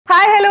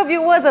Hello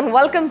viewers and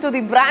welcome to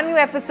the brand new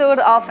episode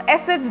of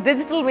SH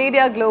Digital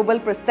Media Global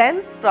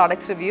presents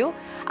Product Review.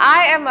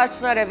 I am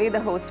Archana Ravi, the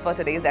host for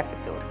today's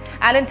episode.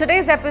 And in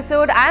today's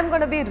episode, I am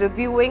going to be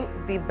reviewing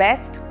the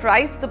best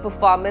price to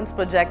performance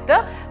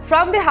projector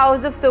from the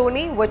house of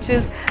Sony, which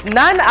is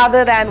none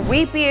other than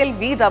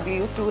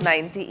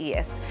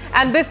VPL-VW290ES.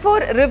 And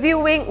before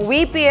reviewing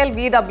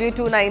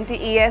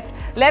VPL-VW290ES,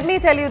 let me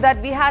tell you that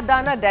we had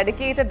done a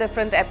dedicated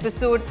different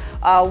episode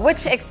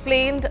which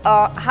explained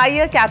a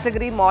higher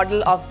category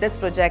model of this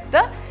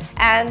projector.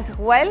 And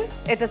well,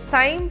 it is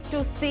time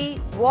to see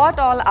what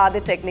all are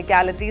the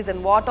technicalities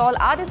and what all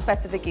are the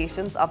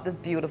specifications of this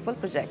beautiful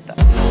projector.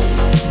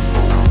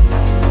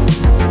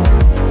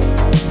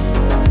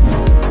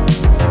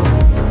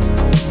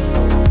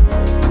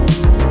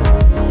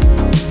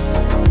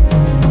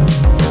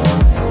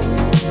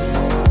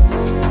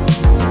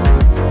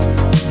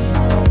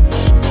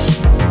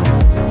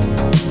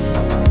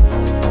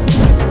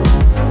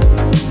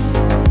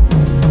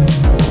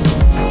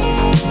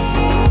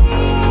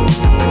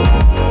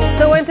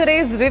 In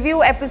today's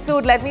review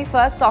episode, let me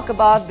first talk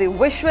about the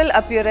visual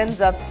appearance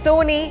of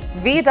Sony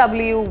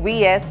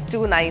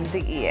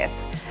VW290ES.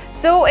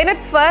 So in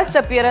its first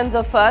appearance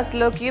or first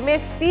look, you may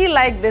feel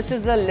like this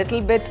is a little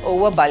bit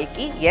over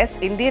bulky. Yes,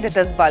 indeed it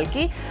is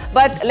bulky.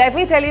 But let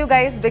me tell you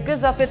guys,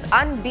 because of its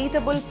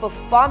unbeatable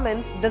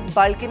performance, this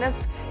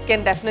bulkiness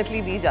can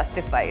definitely be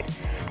justified.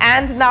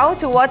 And now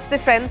towards the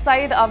front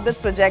side of this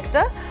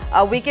projector,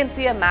 we can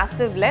see a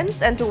massive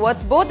lens, and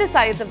towards both the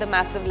sides of the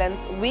massive lens,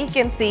 we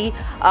can see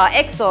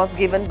exhaust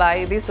given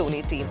by the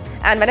Sony team.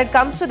 And when it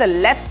comes to the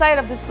left side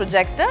of this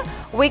projector,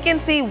 we can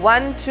see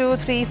 5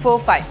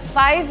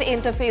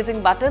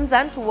 interfacing buttons,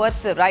 and towards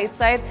the right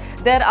side,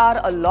 there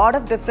are a lot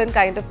of different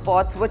kind of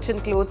ports, which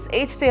includes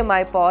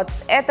HDMI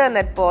ports,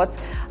 Ethernet ports,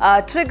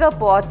 trigger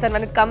ports, and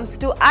when it comes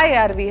to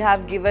IR, we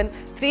have given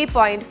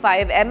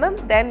 3.5 mm,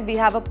 then we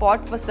have a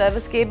port for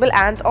service cable,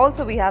 and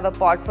also we have a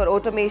port for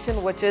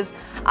automation, which is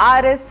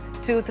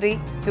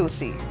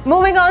RS232C.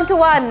 Moving on to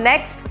our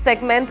next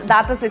segment,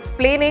 that is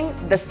explaining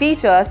the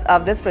features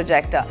of this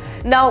projector.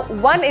 Now,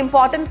 one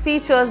important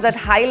feature that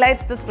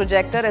highlights this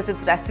projector is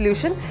its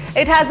resolution.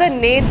 It has a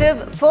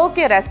native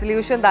 4K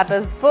resolution, that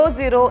is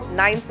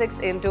 4096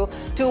 into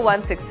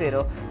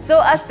 2160. So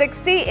a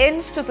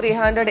 60-inch to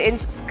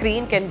 300-inch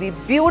screen can be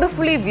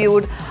beautifully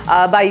viewed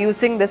by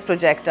using this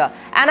projector.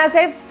 And as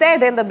I've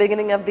said in the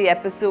beginning of the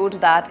episode,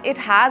 that it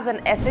has an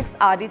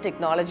SXRD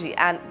technology,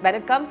 and when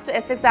it comes to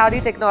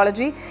SXRD technology,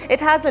 it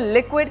has a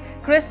liquid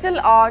crystal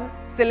on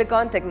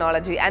silicon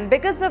technology, and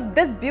because of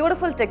this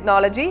beautiful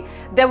technology,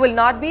 there will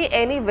not be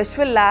any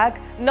visual lag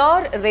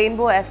nor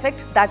rainbow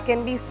effect that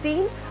can be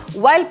seen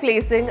while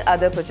placing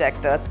other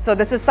projectors. So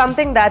this is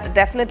something that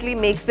definitely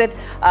makes it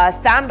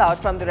stand out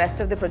from the rest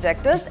of the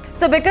projectors.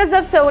 So because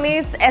of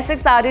Sony's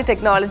SXRD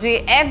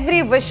technology,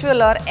 every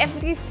visual or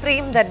every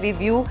frame that we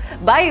view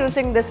by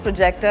using this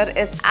projector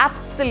is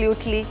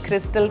absolutely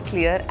crystal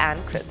clear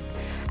and crisp.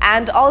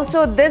 And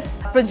also this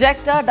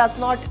projector does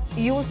not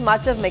use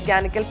much of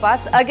mechanical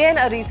parts, again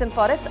a reason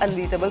for its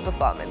unbeatable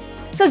performance.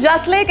 So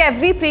just like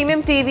every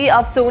premium TV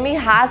of Sony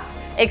has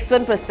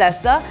X1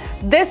 processor,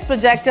 this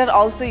projector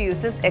also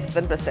uses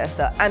X1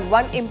 processor, and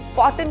one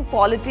important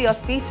quality or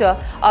feature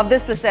of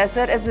this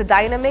processor is the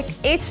dynamic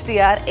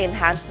HDR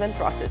enhancement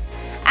process.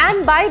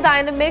 And by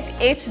dynamic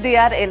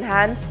HDR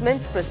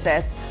enhancement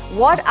process,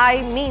 what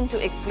I mean to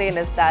explain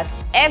is that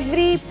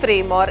every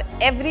frame or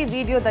every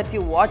video that you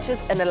watch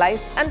is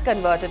analyzed and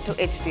converted to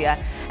HDR.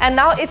 And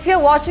now if you're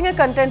watching a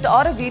content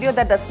or a video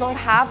that does not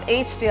have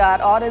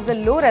HDR or is a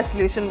low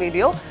resolution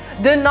video,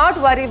 do not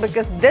worry,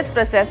 because this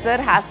processor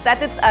has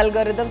set its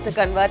algorithm to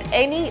convert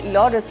any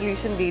low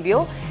resolution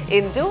video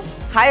into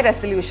high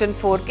resolution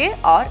 4K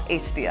or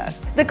HDR.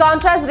 The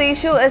contrast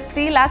ratio is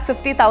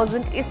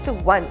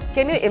 3,50,000:1.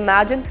 Can you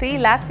imagine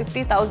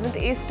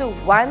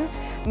 3,50,000:1?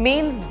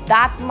 Means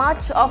that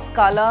much of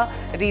color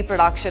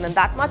reproduction, and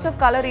that much of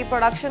color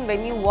reproduction,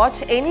 when you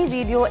watch any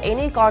video,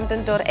 any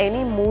content or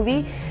any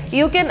movie,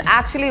 you can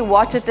actually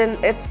watch it in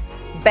its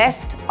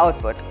best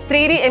output.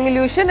 3D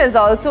emulation is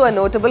also a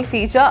notable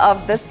feature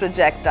of this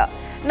projector.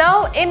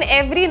 Now, in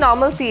every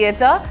normal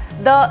theater,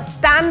 the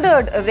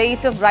standard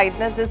rate of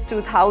brightness is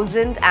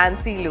 2000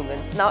 ANSI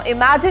lumens. Now,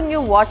 imagine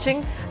you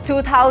watching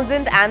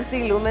 2000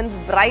 ANSI lumens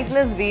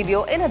brightness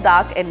video in a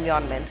dark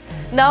environment.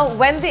 Now,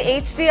 when the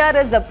HDR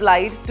is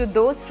applied to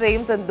those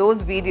frames and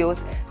those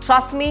videos,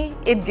 trust me,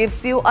 it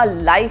gives you a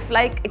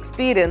lifelike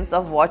experience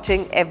of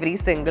watching every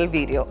single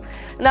video.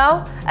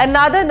 Now,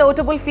 another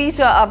notable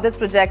feature of this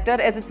projector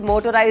is its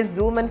motorized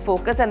zoom and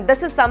focus, and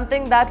this is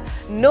something that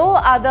no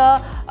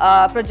other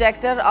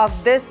projector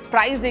of this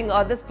pricing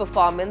or this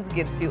performance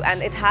gives you,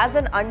 and it has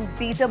an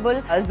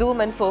unbeatable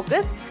zoom and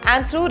focus,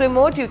 and through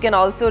remote you can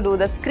also do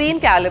the screen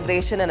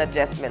calibration and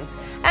adjustments.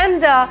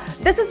 And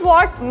this is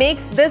what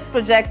makes this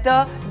projector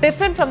projector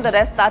different from the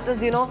rest. That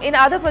is, in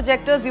other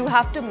projectors you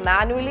have to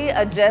manually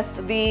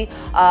adjust the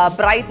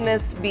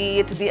brightness, be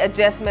it the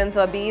adjustments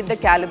or be it the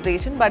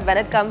calibration. But when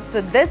it comes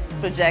to this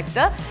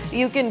projector,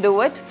 you can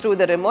do it through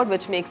the remote,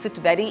 which makes it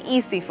very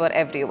easy for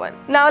everyone.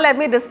 Now let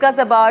me discuss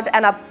about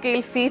an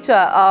upscale feature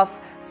of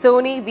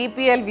Sony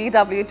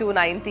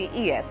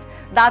VPL-VW290ES.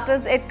 That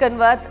is, it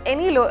converts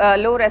any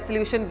low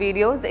resolution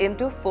videos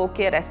into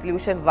 4K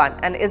resolution 1.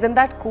 And isn't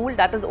that cool?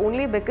 That is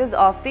only because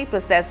of the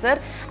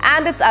processor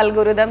and its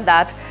algorithm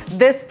that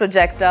this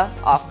projector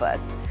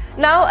offers.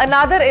 Now,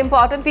 another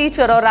important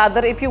feature, or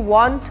rather if you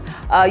want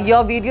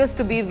your videos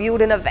to be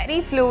viewed in a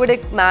very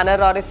fluidic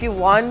manner, or if you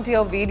want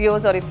your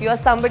videos, or if you are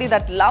somebody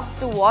that loves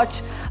to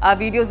watch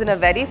videos in a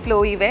very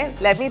flowy way,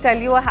 let me tell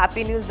you a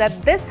happy news that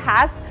this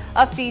has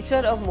a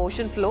feature of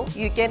motion flow.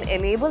 You can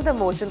enable the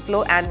motion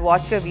flow and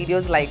watch your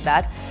videos like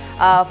that.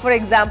 For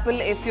example,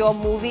 if your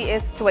movie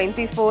is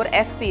 24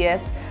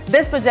 FPS,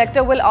 this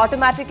projector will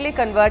automatically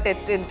convert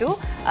it into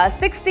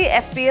 60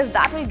 FPS.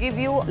 That will give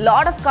you a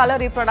lot of color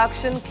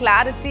reproduction,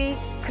 clarity,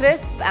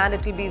 crisp, and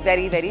it will be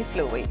very, very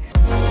flowy.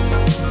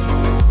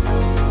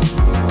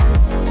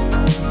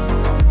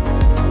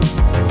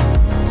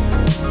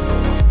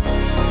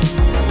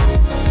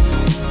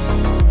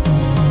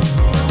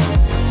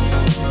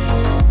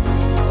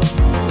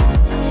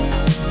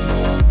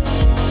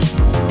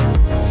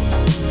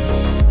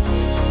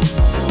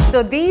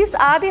 So these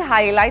are the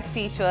highlight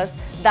features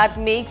that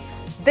makes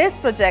this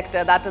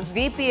projector, that is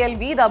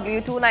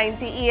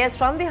VPL-VW290ES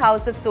from the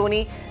house of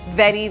Sony,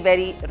 very,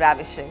 very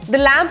ravishing. The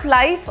lamp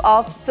life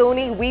of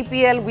Sony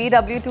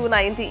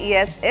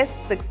VPL-VW290ES is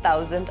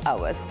 6,000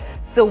 hours.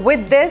 So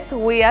with this,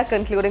 we are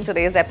concluding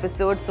today's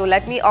episode. So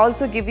let me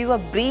also give you a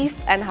brief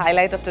and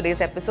highlight of today's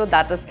episode.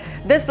 That is,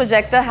 this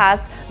projector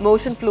has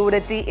motion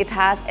fluidity, it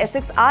has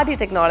SXRD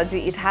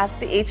technology, it has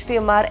the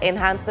HDMR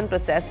enhancement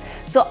process.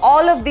 So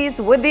all of these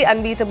with the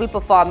unbeatable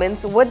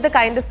performance, with the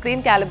kind of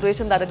screen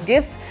calibration that it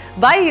gives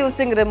by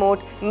using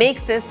remote,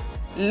 makes it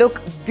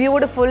look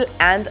beautiful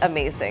and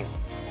amazing.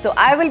 So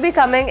I will be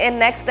coming in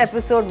next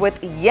episode with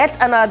yet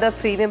another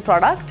premium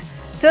product.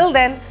 Till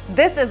then,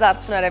 this is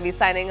Archana Ravi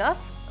signing off.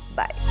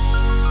 Bye.